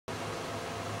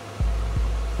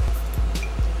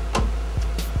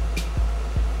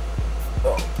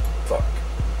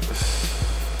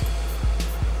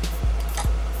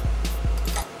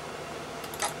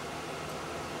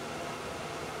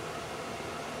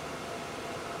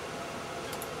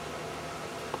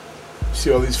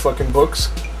See all these fucking books?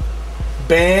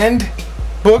 Banned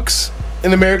books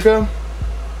in America?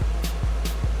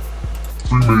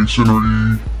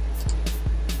 Freemasonry.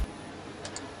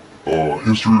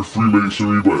 History of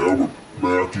Freemasonry by Albert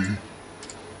Mackey.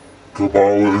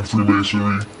 Kabbalah and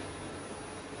Freemasonry.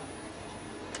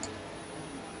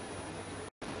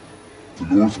 The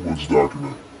Northwoods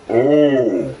document.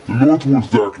 Oh, the Northwoods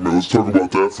document. Let's talk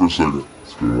about that for a second.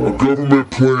 A government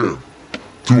plan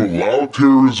to allow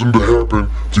terrorism to happen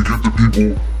to get the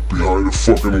people behind a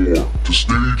fucking war. To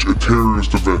stage a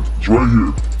terrorist event. It's right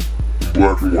here. In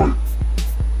black and white.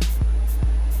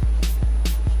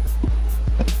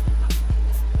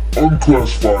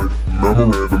 Unclassified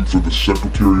memorandum for the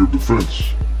Secretary of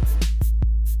Defense.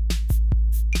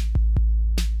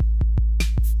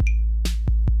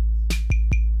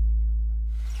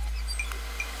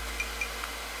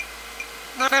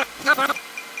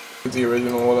 The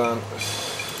original, hold on.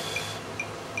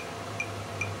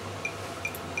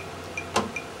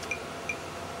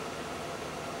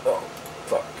 Oh,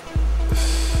 fuck.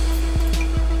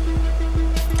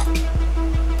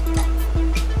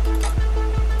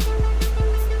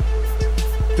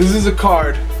 This is a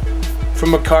card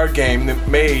from a card game that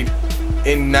made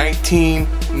in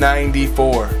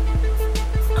 1994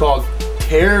 called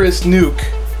Terrorist Nuke,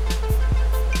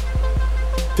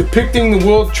 depicting the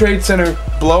World Trade Center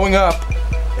blowing up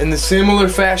in the similar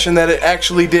fashion that it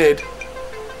actually did,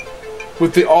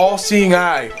 with the all-seeing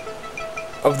eye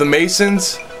of the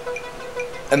Masons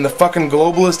and the fucking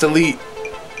globalist elite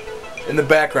in the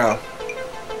background.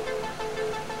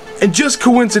 And just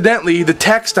coincidentally, the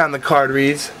text on the card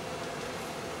reads,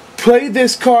 "Play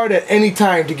this card at any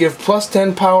time to give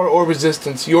 +10 power or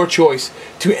resistance, your choice,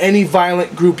 to any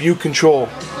violent group you control."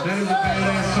 That is a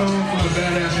badass song from a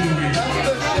badass movie.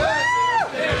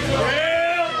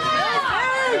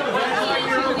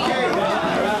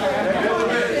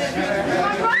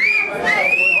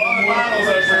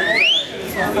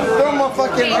 Throw my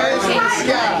fucking hands in the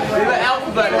sky. The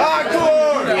alphabet.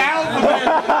 Hardcore! Alphabet.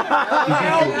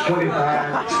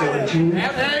 25:17.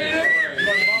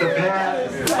 The path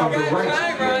of the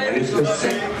right is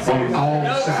beset on all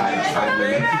sides by the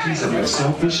iniquities of the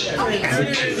selfish and the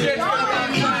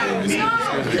evil.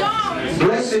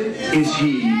 Blessed is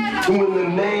he who in the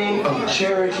name of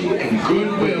charity and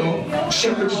goodwill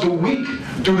shepherds the weak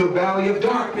through the valley of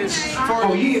darkness.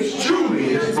 For he is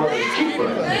truly his brother's keeper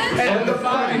And the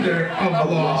finder of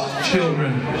the lost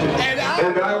children.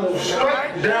 And I will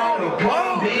strike down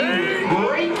upon thee with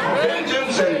great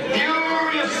vengeance and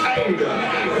furious anger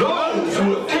those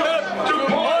who attempt to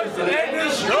poison and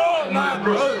destroy my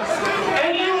brothers.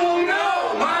 And you will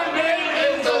know my name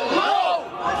is the Lord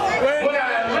when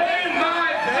I lay my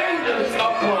vengeance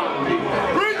upon thee.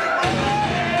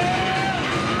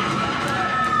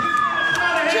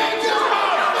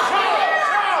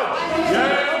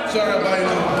 Sorry about you.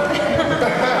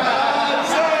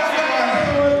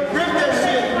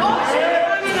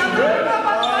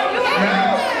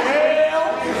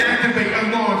 Activate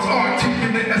alarms,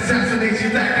 articulate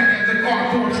assassinations, acting as an art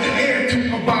force, heir to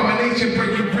abomination,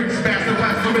 breaking bricks, master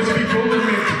blasphemous people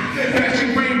limit,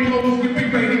 bashing rain blows with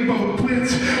berating boat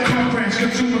blitz, car crash,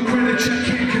 consumer credit check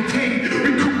can't contain,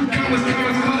 recruit countless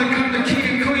clutter,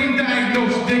 can't clean,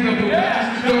 diagnose, digable,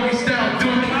 doggy style,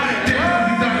 dunk,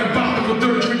 death, diabolical,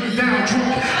 dirt, drinking down,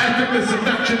 drunk, activist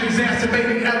seduction,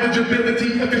 exacerbating eligibility,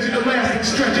 efficient, elastic,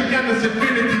 stretching, endless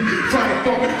infinity, fried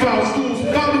thought, foul schools,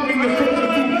 following the fruit of the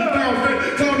food,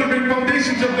 foundering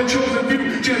foundations of the chosen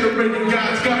few, generating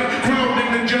God's God, grounding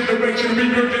the generation,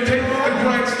 regurgitate the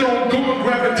grindstone, going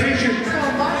gravitation.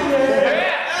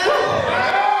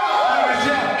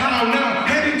 How now?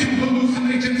 Heading to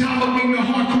hallucinations, hollowing the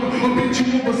hardcore,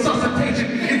 habitual resuscitation,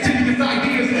 insidious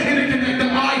ideas, interconnect the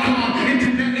icon,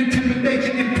 internet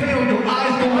intimidation, impale your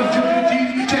eyes, going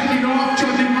journey, checking off,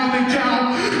 judging how they jowl,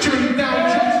 turning down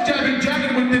jokes,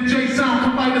 jabbing with the J sound,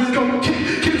 kaleidoscope,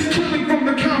 kids killing from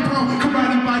the compound,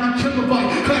 karate body, kilobyte,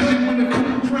 clashing with the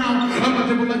cool crown,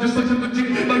 unlegible legislation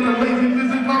legit, like a lazy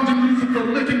lizard, lounging music for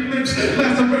licking lips,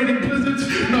 lacerating blizzards,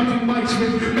 nothing bites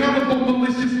with malleable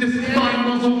maliciousness, mind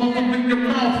muzzle, muffling your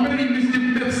mouth, many mystic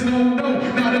myths, no,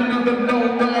 not another, no,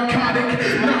 narcotic,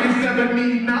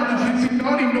 9-7 knowledge, mixing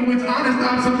naughty, no, it's honest,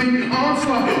 obsolete,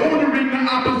 onslaught, ordering the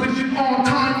opposition on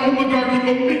time, oligarchy,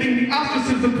 omitting the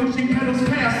ostracism, pushing pedals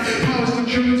past, polished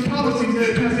insurance policies,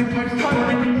 passing pipes,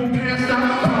 burning people passed out,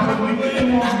 probably,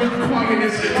 belongs with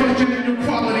quietness, questioning your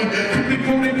quality, quickly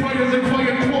quoting prayers and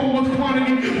quiet quote with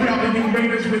quantity, rallying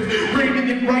raiders with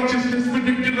radiant righteousness,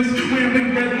 ridiculous,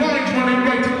 wearing red lines, running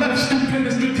right to left,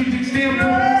 stupendous strategic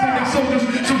standpoint, sending soldiers,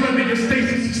 surrender your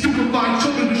stasis, stupefied,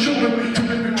 shoulder to shoulder,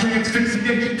 terrific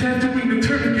transfixation, tattooing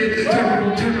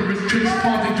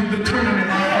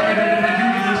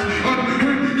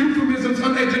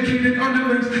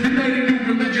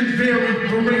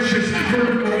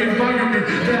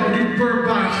verb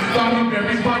vibes, body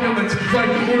berries, violence,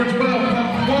 right words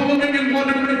well, wallowing and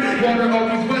wondering, water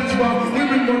always wet, while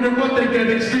women wonder what they get,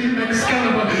 extreme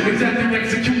Excalibur, exacting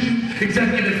execution,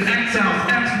 executive acts out,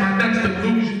 acts my next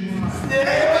illusion.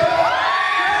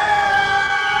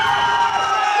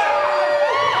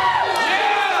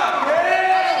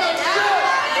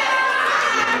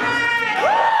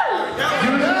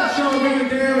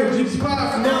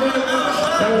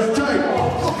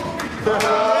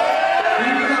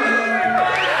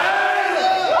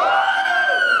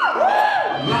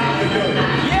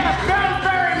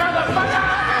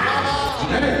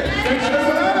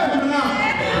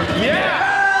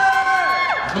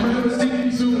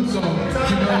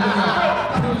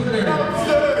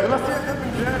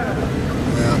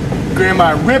 Grandma,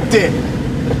 I ripped it.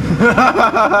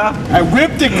 I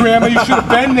ripped it, Grandma. You should have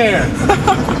been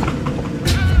there.